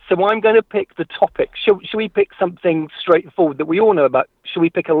So I'm going to pick the topic. Shall we pick something straightforward that we all know about? Shall we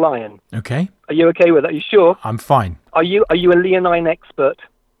pick a lion? Okay. Are you okay with that? Are you sure? I'm fine. Are you a leonine expert?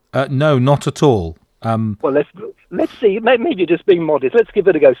 No, not at all. Well, let's see. Maybe you're just being modest. Let's give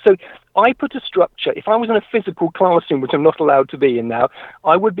it a go. So I put a structure. If I was in a physical classroom, which I'm not allowed to be in now,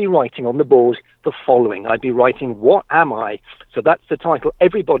 I would be writing on the board the following. I'd be writing, what am I? So that's the title.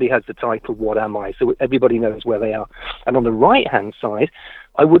 Everybody has the title, what am I? So everybody knows where they are. And on the right-hand side,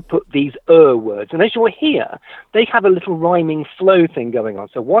 I would put these words. And as you'll hear, they have a little rhyming flow thing going on.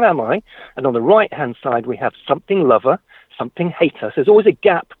 So what am I? And on the right-hand side, we have something lover, something hater. So there's always a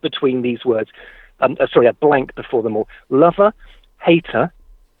gap between these words. A blank before them all. Lover, hater,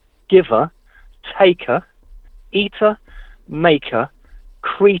 giver, taker, eater, maker,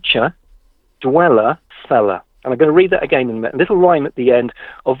 creature, dweller, feller. And I'm going to read that again in a minute. A little rhyme at the end.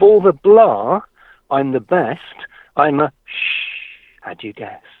 Of all the blah, I'm the best. I'm a shh. How do you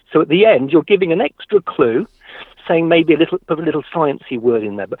guess? So at the end, you're giving an extra clue, saying maybe put a little sciencey word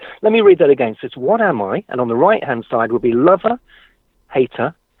in there. But let me read that again. So it's what am I? And on the right-hand side will be lover,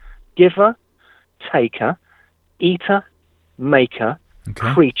 hater, giver, taker, eater, maker,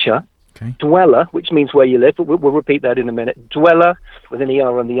 creature, dweller, which means where you live, but we'll repeat that in a minute, dweller with an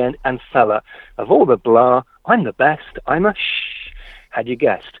ER on the end, and feller. Of all the blah, I'm the best, I'm a shh. Had you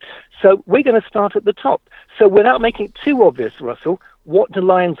guessed? So we're going to start at the top. So without making it too obvious, Russell, what do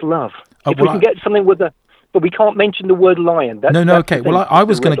lions love? If we can get something with a... But we can't mention the word lion. That's okay. Well, I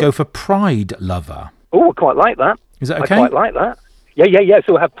was going to go for pride lover. Oh, I quite like that. Is that okay? I quite like that. Yeah.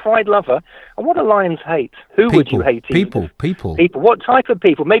 So we'll have pride lover. And what do lions hate? Who would you hate? People. What type of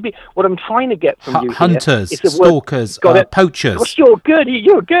people? Maybe what I'm trying to get from you hunters, here is stalkers, poachers. Gosh, you're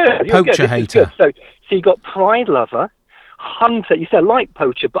good. Poacher hater. So you got pride lover, hunter. You said like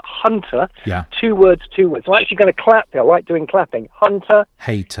poacher, but hunter. Yeah. Two words. So I'm actually going to clap here. I like doing clapping. Hunter.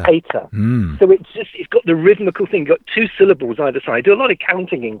 Hater. So it's got the rhythmical thing. You've got two syllables either side. I do a lot of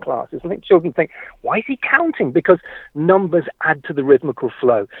counting in classes. I think children think, why is he counting? Because numbers add to the rhythmical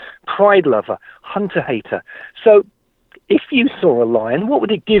flow. Pride lover, hunter hater. So if you saw a lion, what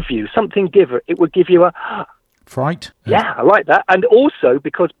would it give you? Something giver. It would give you a... Fright? Yeah, I like that. And also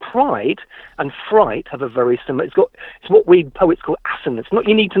because pride and fright have a very similar... It's what we poets call assonance. Not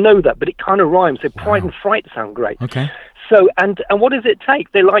you need to know that, but it kind of rhymes. So pride and fright sound great. Okay. So, and what does it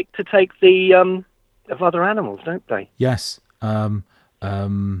take? They like to take the of other animals, don't they? Yes.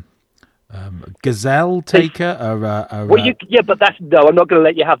 Gazelle taker? But that's... No, I'm not going to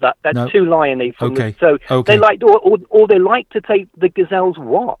let you have that. That's too lion-y. They like... Or they like to take the gazelle's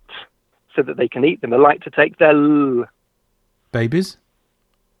what? So that they can eat them. They like to take their... Babies?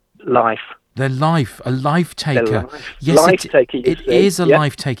 Life. Their life. A life taker. Yes, life-taker, it is a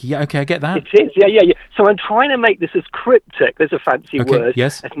life taker. Yeah, okay, I get that. It is, yeah. So I'm trying to make this as cryptic, there's a fancy word,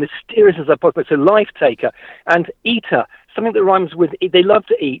 yes. as mysterious as I possibly. So life-taker. And eater, something that rhymes with... They love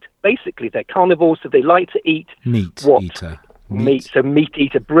to eat. Basically, they're carnivores, so they like to eat... Meat what? Eater. Meat. So meat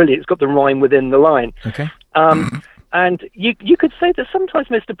eater, brilliant. It's got the rhyme within the line. Okay. And you could say that sometimes,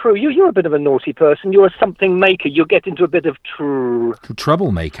 Mr. Prue, you're a bit of a naughty person. You're a something maker. You'll get into a bit of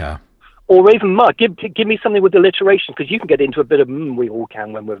troublemaker. Or even muck. Give me something with alliteration, because you can get into a bit of we all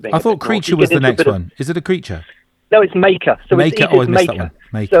can when we're being... I thought creature was the next one. Is it a creature? No, it's maker. So maker. I missed that one.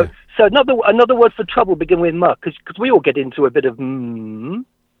 Maker. So another word for trouble begin with muck, because we all get into a bit of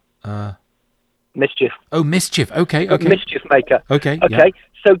mischief. Oh, mischief. Okay. Mischief maker. Okay. Yeah.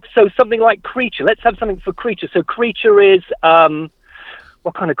 So something like creature. Let's have something for creature. So creature is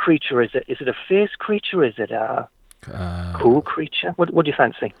what kind of creature is it? Is it a fierce creature? Is it a cool creature? What do you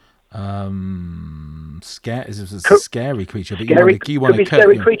fancy? Is it a scary creature? But you want to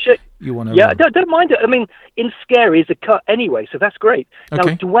scary creature. You want to? Yeah, don't mind it. I mean, in scary is a cut anyway, so that's great. Now,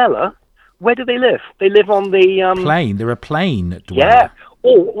 dweller. Where do they live? They live on the plain. They're a plain dweller. Yeah.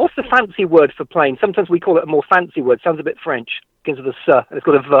 Or what's the fancy word for plain? Sometimes we call it a more fancy word. Sounds a bit French. Begins with a S. It's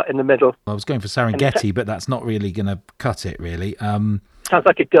got a V in the middle. I was going for Serengeti, but that's not really going to cut it, really. Sounds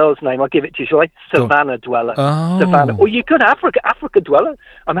like a girl's name. I'll give it to you, shall I? Savannah dweller. Oh. Savannah. Or you could Africa dweller.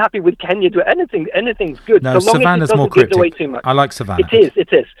 I'm happy with Kenya dweller. Anything's good. No, so long Savannah's as it more doesn't give away cryptic. too much. I like Savannah.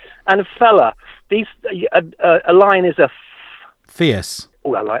 It is. And a fella. A lion is a... Fierce.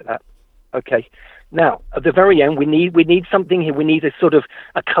 Oh, I like that. Okay. Now, at the very end, we need something here. We need a sort of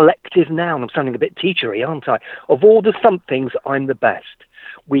a collective noun. I'm sounding a bit teachery, aren't I? Of all the somethings, I'm the best.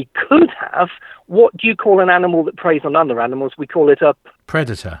 We could have, what do you call an animal that preys on other animals? We call it a...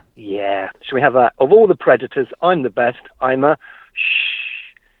 Predator. Yeah. Should we have that? Of all the predators, I'm the best. I'm a...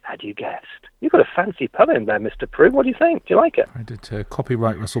 Shh. Had you guessed? You've got a fancy poem there, Mr. Prue. What do you think? Do you like it? Predator.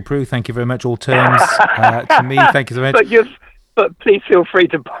 Copyright Russell Prue. Thank you very much. All terms to me. Thank you so much. but please feel free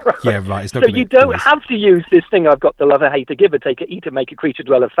to borrow. Yeah, right. It's not So gonna you be don't boys. have to use this thing I've got, the lover, hater, giver, taker, eater, maker, creature,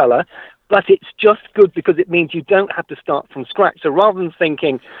 dweller, fella, but it's just good because it means you don't have to start from scratch. So rather than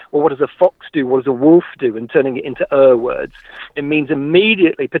thinking, well, what does a fox do, what does a wolf do, and turning it into words, it means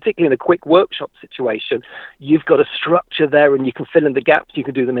immediately, particularly in a quick workshop situation, you've got a structure there and you can fill in the gaps. You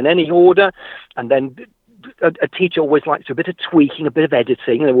can do them in any order, and then a teacher always likes a bit of tweaking, a bit of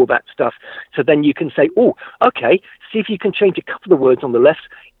editing, and all that stuff. So then you can say, oh, okay, see if you can change a couple of the words on the left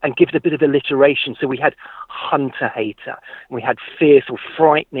and give it a bit of alliteration. So we had hunter hater, we had fierce or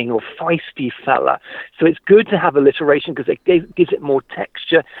frightening or feisty fella. So it's good to have alliteration because it gives it more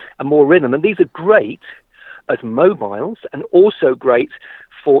texture and more rhythm. And these are great as mobiles and also great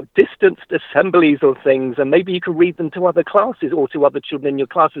for distanced assemblies of things, and maybe you can read them to other classes or to other children in your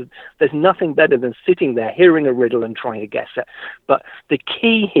classes. There's nothing better than sitting there, hearing a riddle and trying to guess it. But the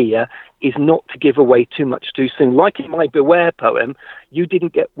key here is not to give away too much too soon. Like in my Beware poem, you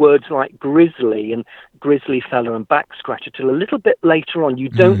didn't get words like grizzly and grizzly fella and back scratcher till a little bit later on. You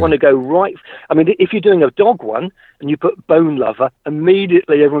don't want to go right. I mean, if you're doing a dog one and you put bone lover,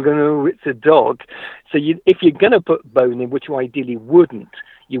 immediately everyone's going, oh, it's a dog. So if you're going to put bone in, which you ideally wouldn't,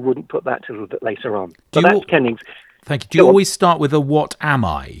 you wouldn't put that till a little bit later on. But that's Kennings. Thank you. Do you always start with a what am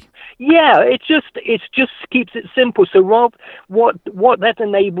I? Yeah, it just keeps it simple. So Rob, what that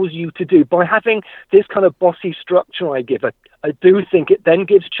enables you to do by having this kind of bossy structure I do think it then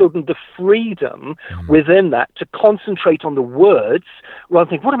gives children the freedom within that to concentrate on the words rather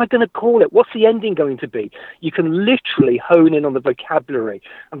than think, what am I going to call it? What's the ending going to be? You can literally hone in on the vocabulary.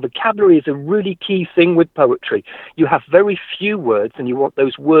 And vocabulary is a really key thing with poetry. You have very few words and you want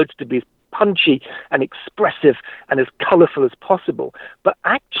those words to be punchy and expressive and as colourful as possible. But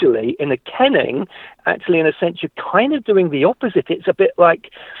actually, in a kenning, in a sense, you're kind of doing the opposite. It's a bit like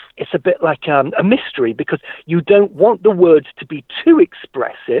a mystery because you don't want the words to be too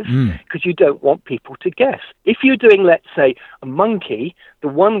expressive because you don't want people to guess. If you're doing, let's say, a monkey, the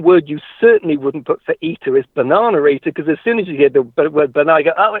one word you certainly wouldn't put for eater is banana eater because as soon as you hear the word banana, you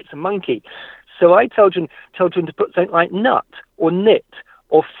go, oh, it's a monkey. So I tell children to put something like nut or knit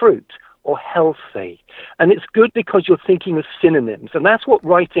or fruit or healthy. And it's good because you're thinking of synonyms. And that's what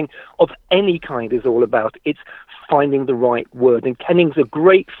writing of any kind is all about. It's finding the right word. And kennings are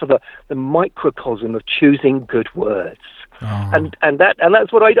great for the microcosm of choosing good words. Oh. And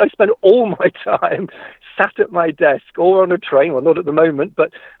that's what I spend all my time sat at my desk or on a train, well, not at the moment,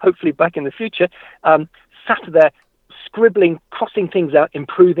 but hopefully back in the future, sat there scribbling, crossing things out,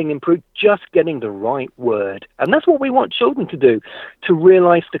 improving, just getting the right word. And that's what we want children to do, to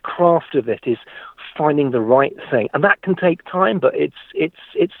realize the craft of it is finding the right thing. And that can take time, but it's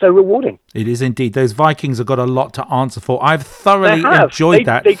so rewarding. It is indeed. Those Vikings have got a lot to answer for. I've thoroughly enjoyed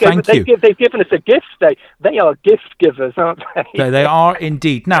that. Thank you. They've given us a gift. They are gift givers, aren't they? They are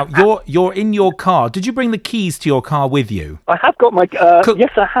indeed. Now, you're in your car. Did you bring the keys to your car with you? I have got my...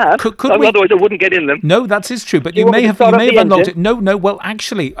 yes, I have. Otherwise, I wouldn't get in them. No, that is true. But you may have unlocked it. No. Well,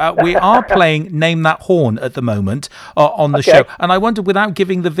 actually, we are playing Name That Horn at the moment on the show. And I wondered, without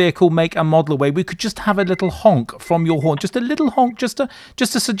giving the vehicle make and model away, we could just have a little honk from your horn. Just a little honk, just to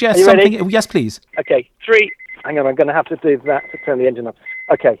suggest something. Ready? Yes, please. Okay, 3. Hang on, I'm going to have to do that to turn the engine on.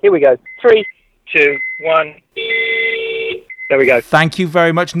 Okay, here we go. 3, 2, 1. There we go. Thank you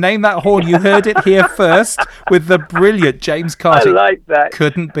very much. Name That Horn. You heard it here first with the brilliant James Carty. I like that.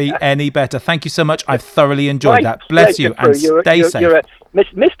 Couldn't be any better. Thank you so much. I've thoroughly enjoyed that. Bless you and stay safe.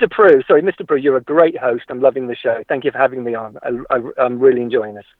 Mr. Prue, you're a great host. I'm loving the show. Thank you for having me on. I'm really enjoying this.